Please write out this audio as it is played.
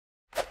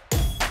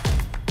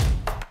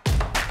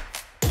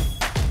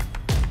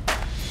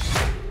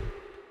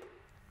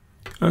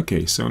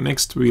Okay, so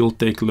next we'll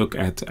take a look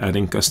at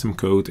adding custom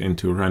code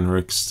into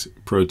Ranorex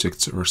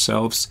projects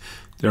ourselves.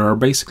 There are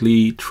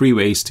basically three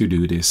ways to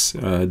do this.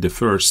 The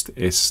first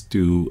is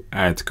to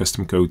add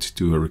custom code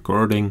to a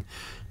recording.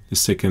 The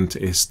second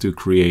is to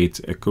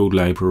create a code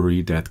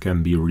library that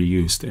can be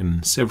reused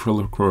in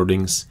several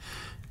recordings.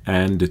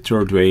 And the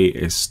third way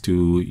is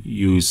to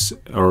use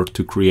or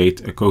to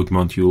create a code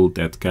module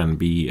that can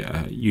be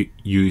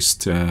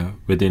used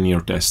within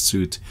your test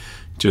suite,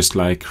 just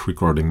like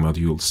recording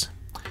modules.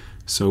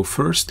 So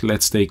first,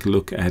 let's take a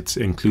look at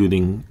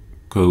including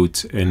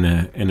code in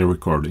a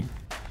recording.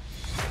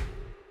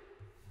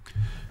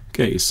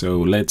 Okay, so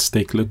let's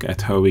take a look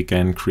at how we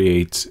can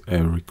create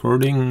a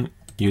recording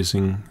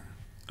using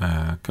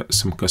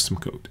some custom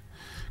code.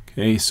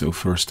 Okay, so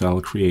first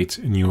I'll create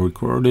a new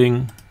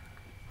recording.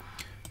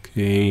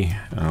 Okay,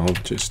 I'll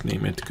just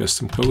name it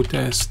custom code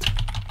test.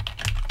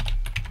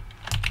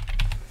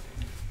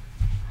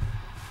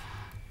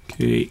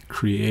 Okay,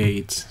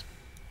 create.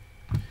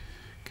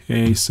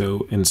 Okay,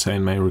 so inside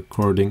my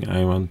recording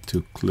I want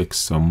to click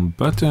some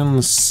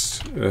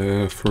buttons,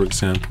 for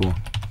example.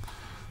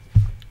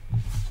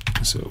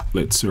 So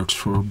let's search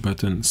for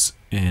buttons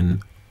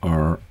in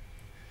our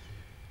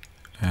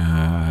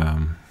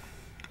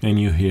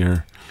menu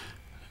here.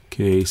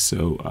 Okay,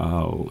 so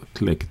I'll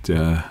click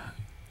the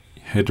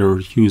header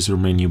user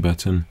menu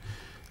button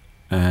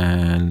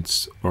and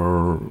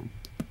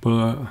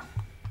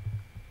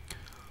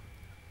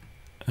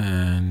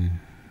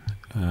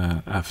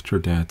after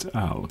that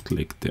I'll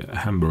click the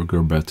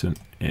hamburger button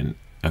in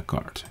a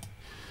card.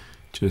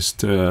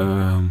 Just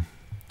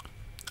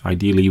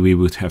ideally we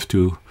would have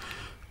to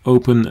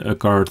open a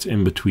card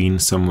in between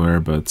somewhere,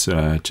 but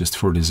just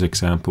for this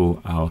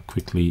example I'll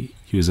quickly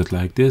use it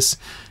like this.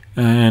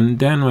 And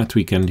then what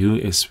we can do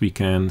is we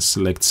can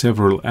select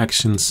several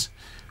actions.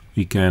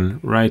 We can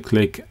right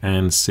click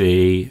and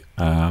say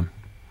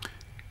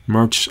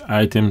merge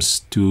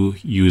items to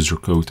user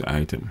code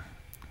item.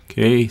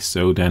 Okay,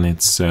 so then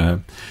it's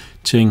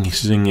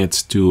changing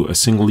it to a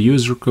single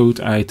user code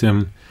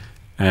item,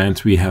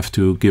 and we have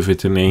to give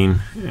it a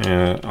name.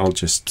 I'll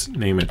just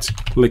name it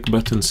click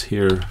buttons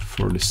here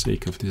for the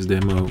sake of this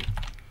demo.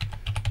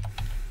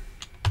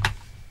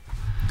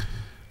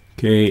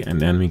 Okay, and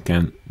then we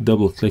can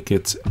double click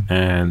it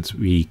and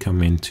we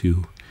come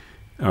into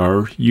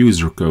our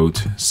user code.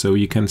 So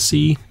you can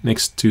see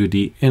next to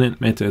the init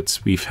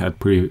methods we've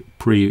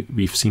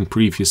seen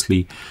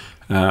previously,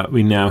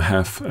 we now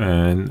have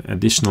an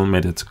additional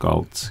method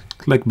called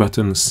click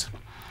buttons.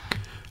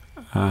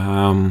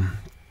 And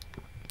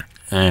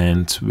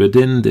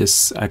within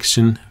this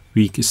action,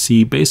 we can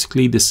see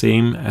basically the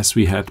same as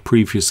we had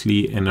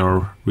previously in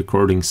our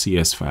recording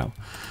CS file.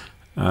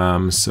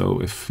 So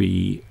if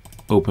we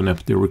open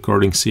up the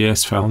recording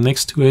CS file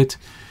next to it,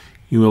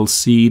 you will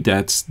see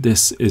that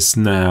this is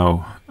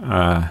now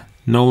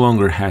no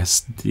longer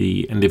has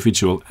the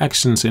individual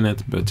actions in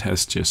it, but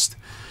has just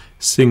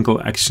single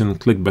action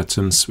click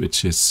buttons,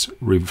 which is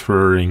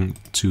referring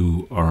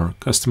to our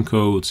custom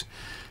code.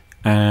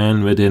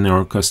 And within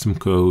our custom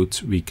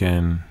code, we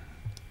can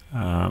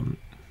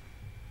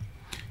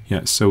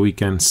so we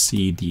can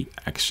see the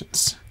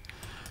actions.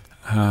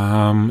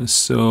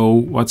 So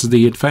what's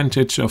the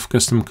advantage of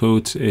custom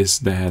code is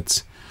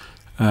that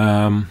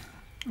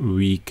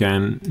we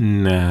can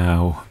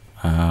now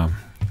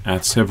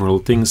add several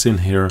things in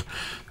here,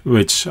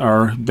 which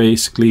are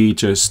basically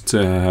just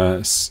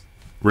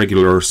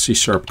regular C#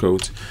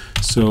 code.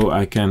 So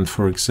I can,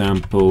 for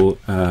example,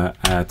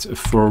 add a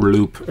for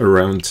loop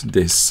around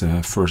this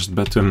first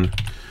button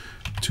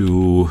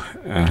to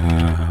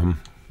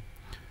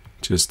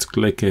just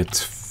click it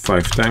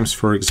 5 times,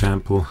 for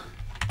example.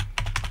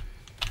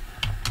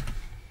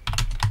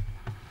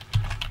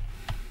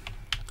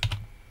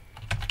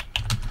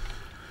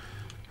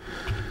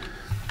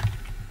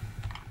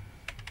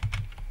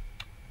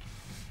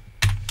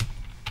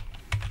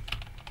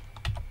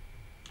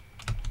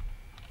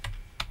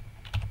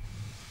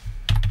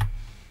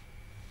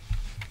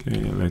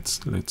 Okay,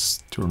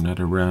 let's turn that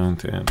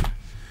around and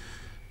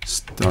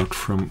start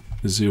from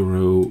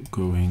 0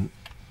 going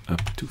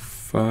up to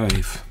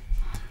 5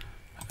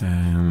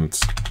 and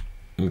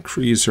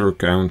increase our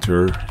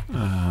counter.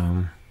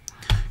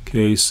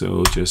 Okay,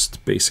 so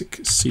just basic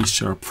C#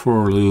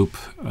 for loop.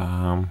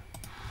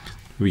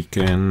 We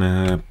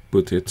can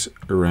put it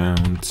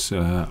around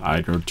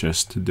either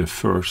just the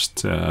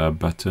first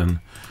button,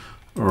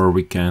 or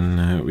we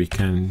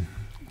can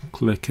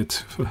click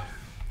it,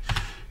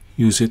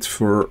 use it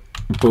for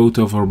both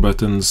of our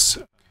buttons.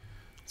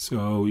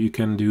 So you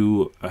can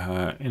do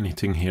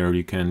anything here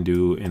you can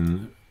do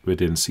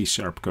within C#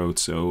 code,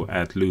 so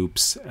add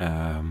loops,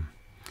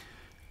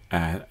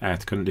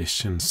 add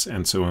conditions,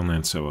 and so on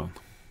and so on.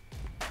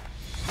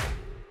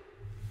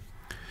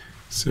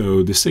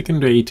 So the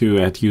second way to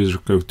add user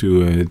code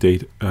to a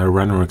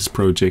Ranorex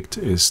project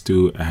is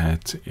to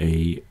add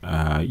a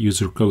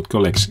user code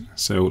collection.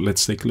 So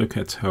let's take a look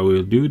at how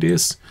we'll do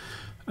this.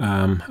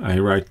 I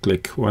right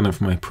click one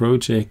of my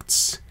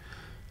projects,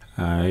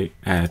 I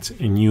add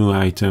a new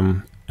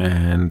item,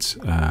 and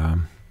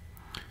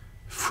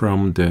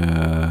from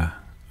the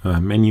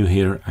menu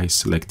here, I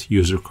select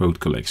user code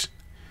collection.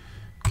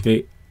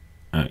 Okay,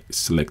 I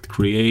select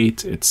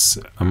create. It's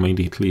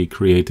immediately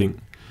creating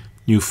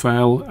new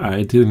file.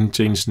 I didn't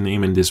change the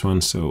name in this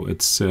one, so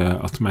it's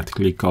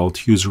automatically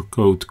called user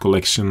code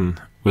collection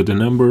with a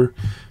number.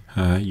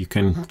 You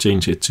can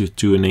change it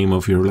to a name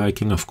of your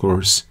liking, of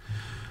course.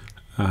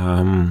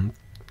 And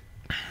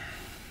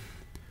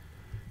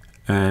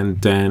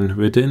then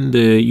within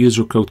the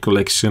user code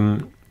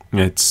collection,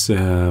 it's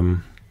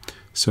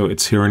so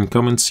it's here in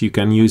comments. You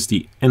can use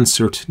the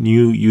insert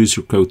new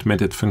user code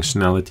method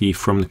functionality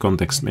from the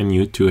context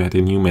menu to add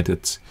a new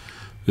method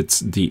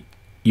with the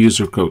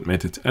user code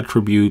method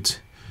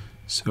attribute.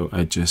 So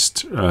I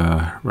just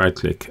right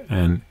click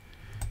and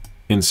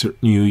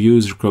insert new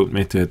user code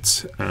method.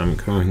 I'm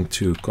going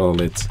to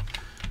call it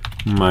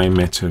my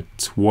method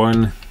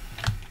 1,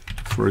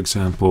 for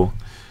example.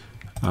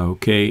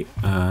 Okay,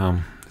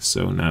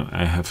 so now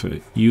I have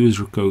a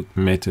user code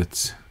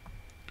method,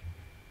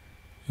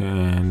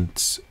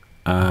 and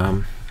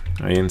I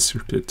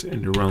inserted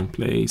in the wrong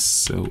place,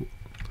 so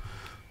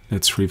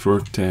let's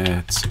revert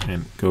that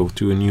and go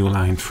to a new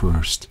line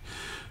first,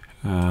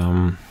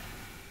 and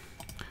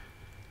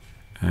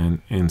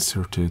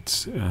insert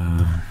it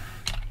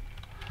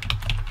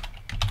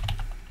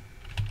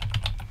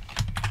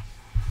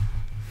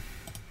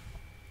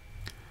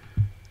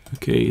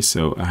okay,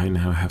 so I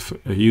now have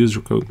a user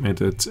code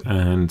method,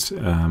 and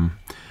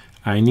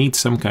I need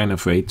some kind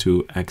of way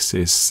to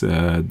access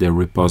the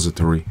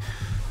repository.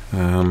 We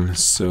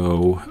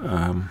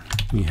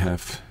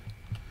have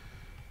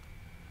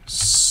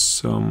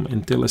some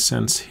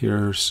IntelliSense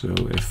here. So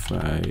if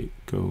I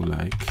go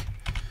like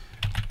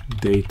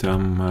data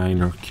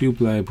miner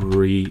cube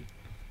library,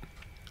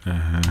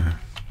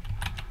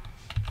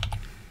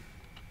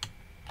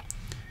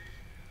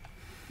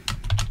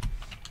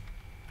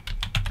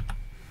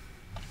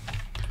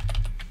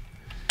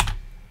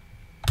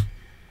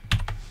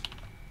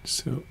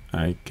 so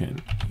I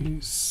can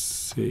use,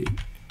 say,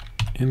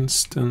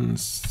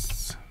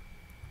 instance.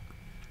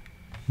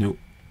 No.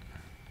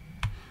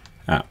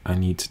 I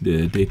need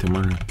the data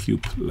miner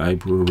cube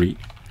library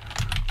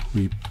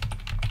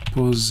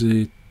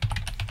repository.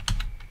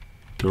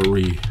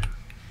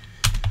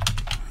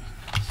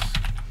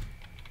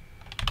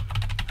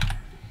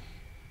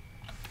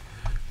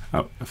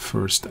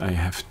 First I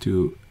have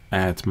to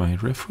add my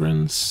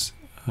reference.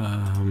 So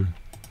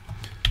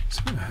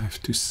I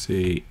have to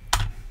say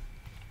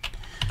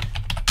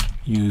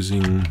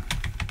using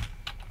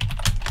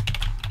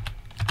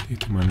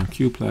data miner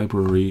cube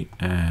library,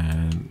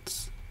 and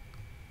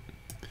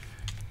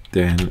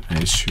then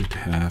I should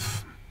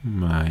have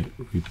my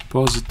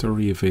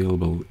repository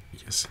available.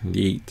 Yes,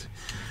 indeed.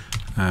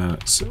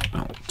 So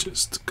I'll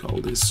just call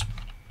this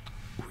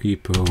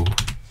repo.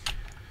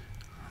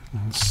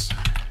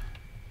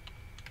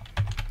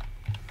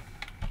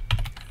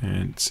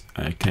 And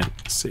I can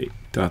say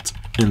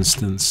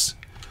 .instance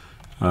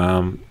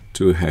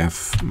to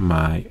have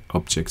my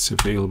objects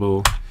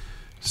available.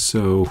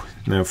 So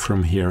now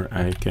from here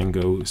I can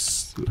go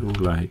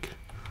like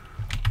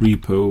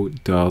repo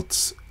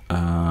dot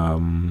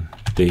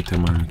data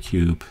miner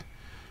cube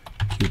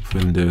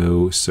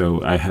window.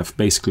 So I have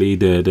basically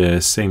the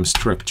same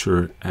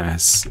structure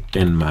as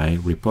in my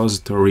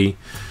repository.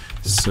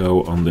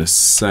 So on the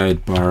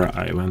sidebar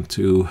I want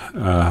to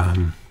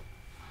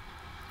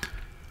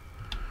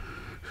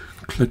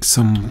click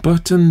some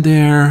button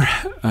there.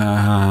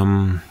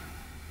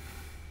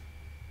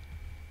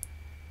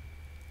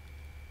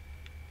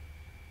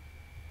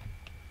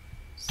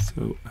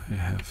 So I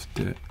have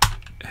the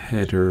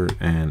header,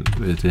 and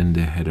within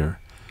the header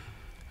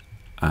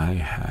I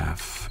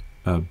have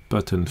a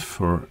button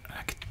for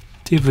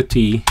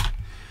activity,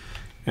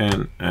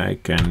 and I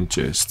can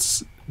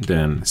just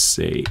then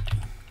say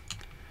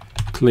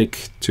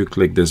click to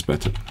click this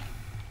button.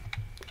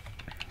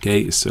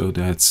 Okay, so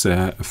that's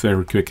a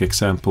very quick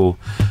example.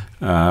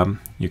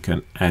 You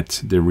can add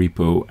the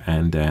repo,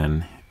 and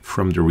then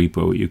from the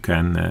repo you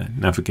can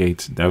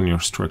navigate down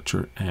your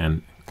structure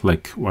and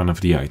click one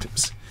of the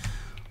items.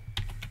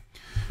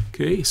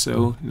 Okay,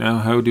 so now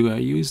how do I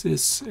use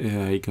this?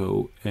 I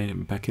go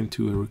back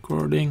into a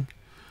recording.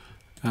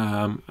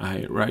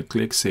 I right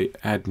click, say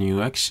add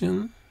new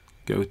action,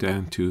 go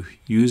down to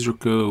user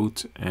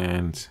code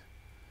and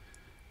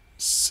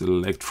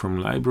select from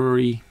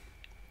library.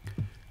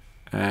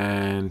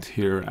 And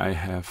here I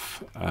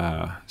have,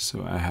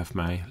 so I have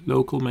my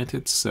local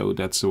methods. So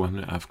that's the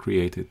one I've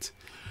created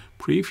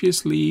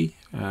previously.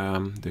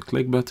 The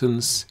click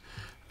buttons.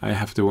 I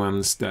have the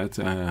ones that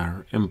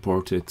are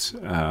imported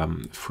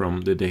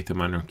from the data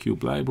miner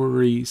cube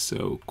library,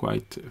 so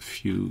quite a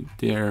few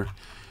there.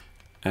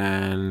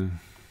 And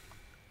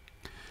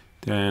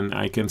then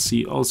I can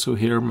see also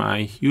here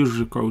my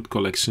user code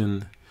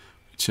collection,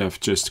 which I've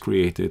just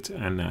created,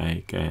 and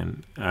I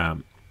can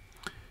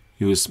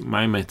use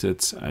my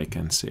methods. I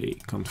can say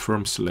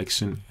confirm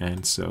selection,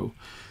 and so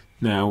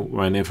now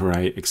whenever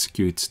I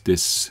execute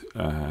this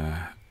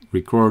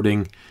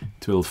recording,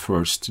 it will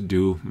first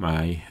do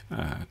my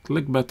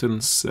click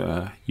buttons,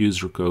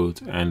 user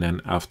code, and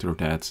then after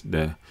that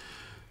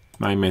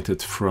my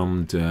method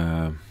from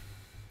the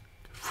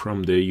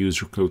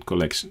user code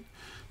collection.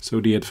 So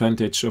the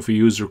advantage of a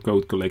user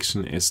code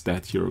collection is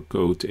that your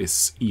code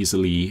is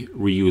easily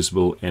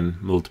reusable in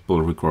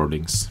multiple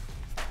recordings.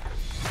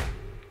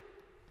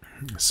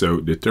 So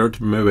the third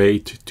way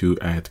to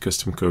add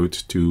custom code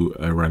to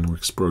a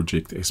Ranorex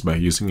project is by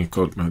using a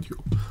code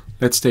module.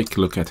 Let's take a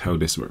look at how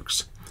this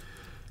works.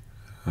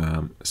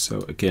 So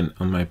again,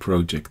 on my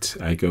project,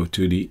 I go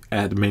to the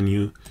add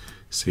menu,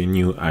 say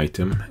new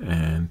item,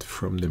 and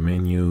from the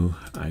menu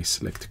I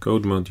select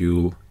code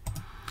module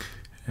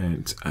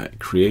and I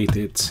create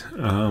it.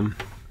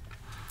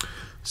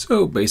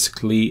 So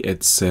basically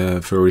it's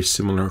very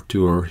similar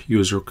to our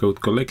user code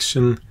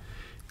collection,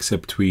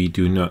 except we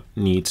do not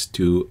need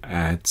to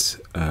add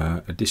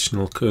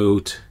additional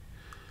code.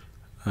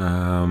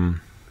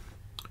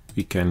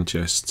 We can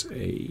just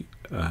a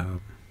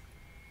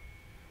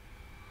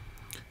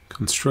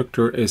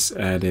constructor is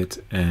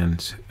added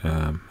and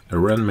a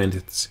run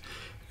method,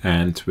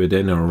 and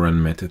within our run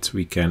method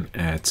we can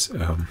add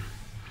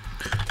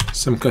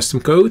some custom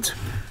code.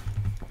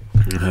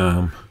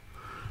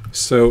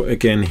 So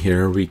again,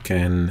 here we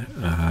can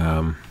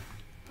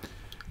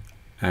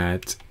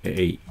add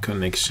a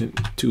connection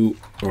to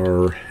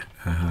our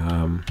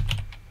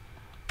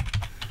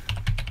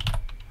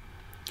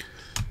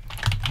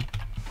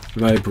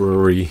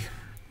library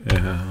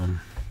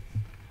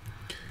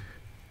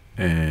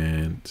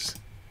and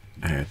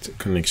add a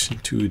connection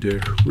to the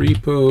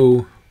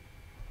repo.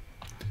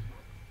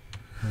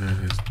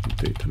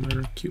 Data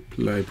miner cube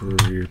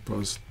library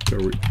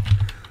repository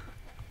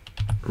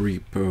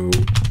repo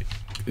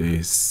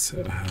is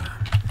so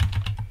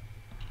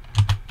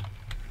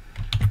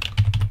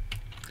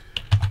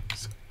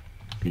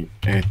we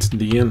add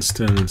the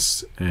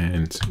instance,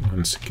 and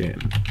once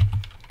again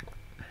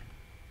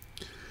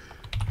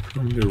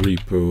from the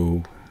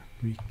repo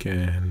we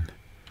can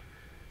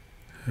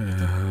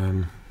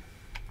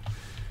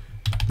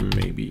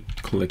maybe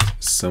click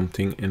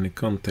something in the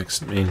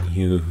context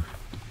menu.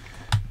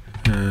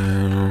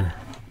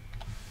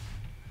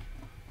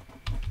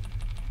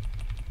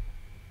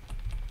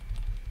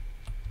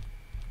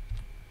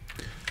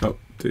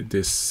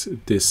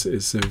 This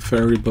is a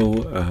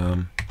variable,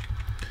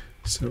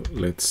 so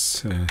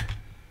let's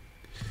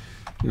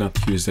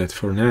not use that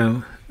for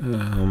now.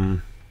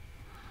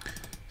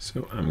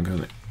 So I'm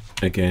gonna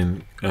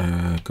again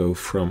go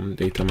from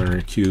data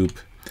miner cube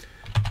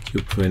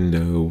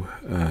window,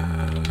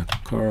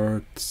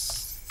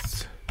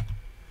 cards.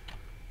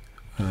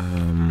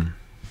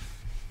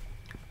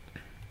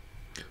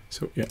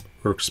 So yeah,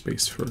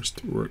 workspace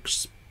first,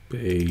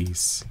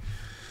 workspace.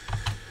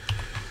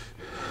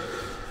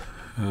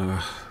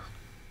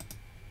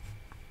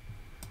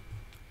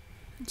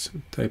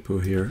 Some typo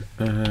here.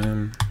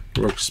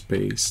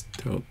 Workspace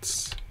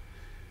dots.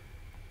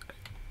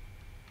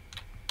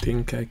 I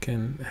think I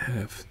can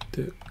have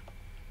the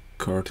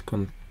card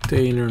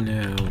container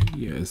now.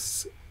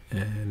 Yes,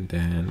 and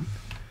then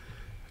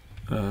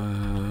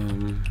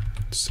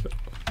so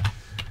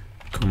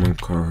common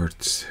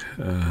cards.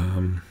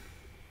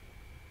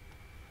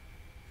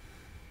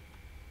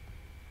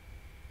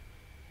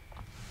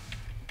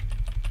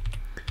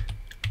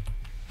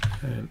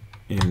 And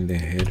in the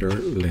header,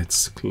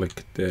 let's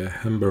click the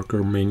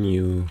hamburger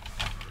menu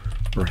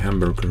or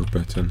hamburger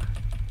button.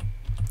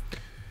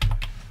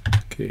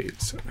 Okay,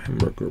 so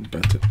hamburger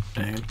button,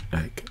 and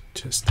I can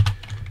just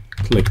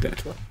click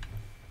that one.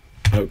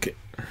 Okay.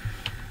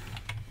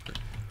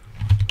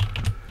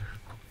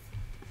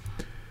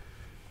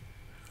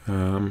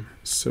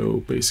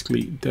 So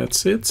basically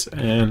that's it.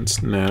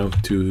 And now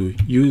to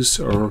use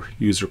our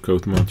user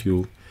code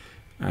module,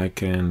 I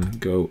can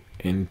go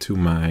into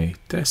my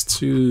test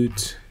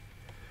suite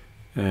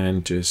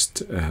and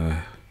just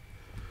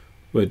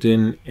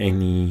within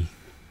any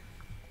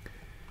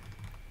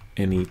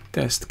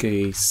test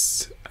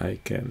case I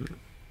can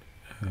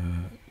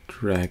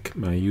drag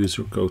my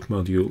user code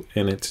module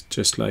in it,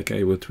 just like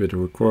I would with a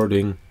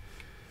recording.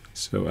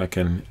 So I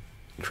can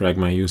drag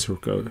my user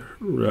code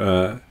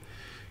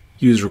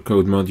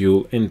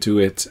module into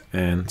it,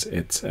 and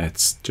it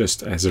acts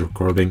just as a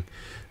recording.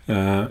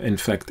 In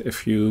fact,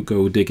 if you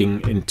go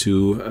digging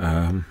into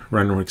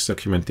Ranorex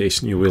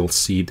documentation, you will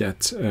see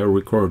that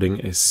recording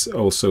is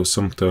also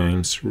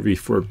sometimes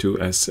referred to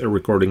as a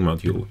recording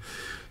module.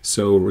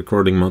 So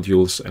recording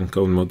modules and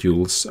code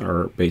modules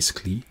are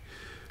basically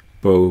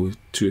both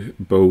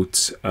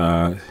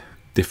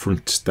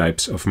different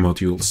types of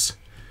modules.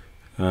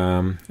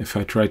 If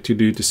I try to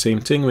do the same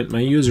thing with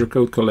my user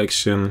code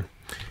collection,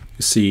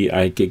 you see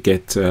I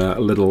get a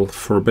little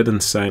forbidden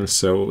sign,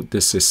 so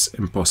this is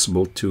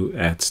impossible to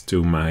add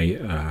to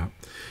my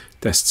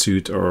test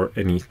suite or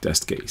any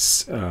test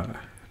case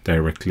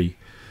directly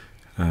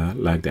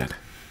like that.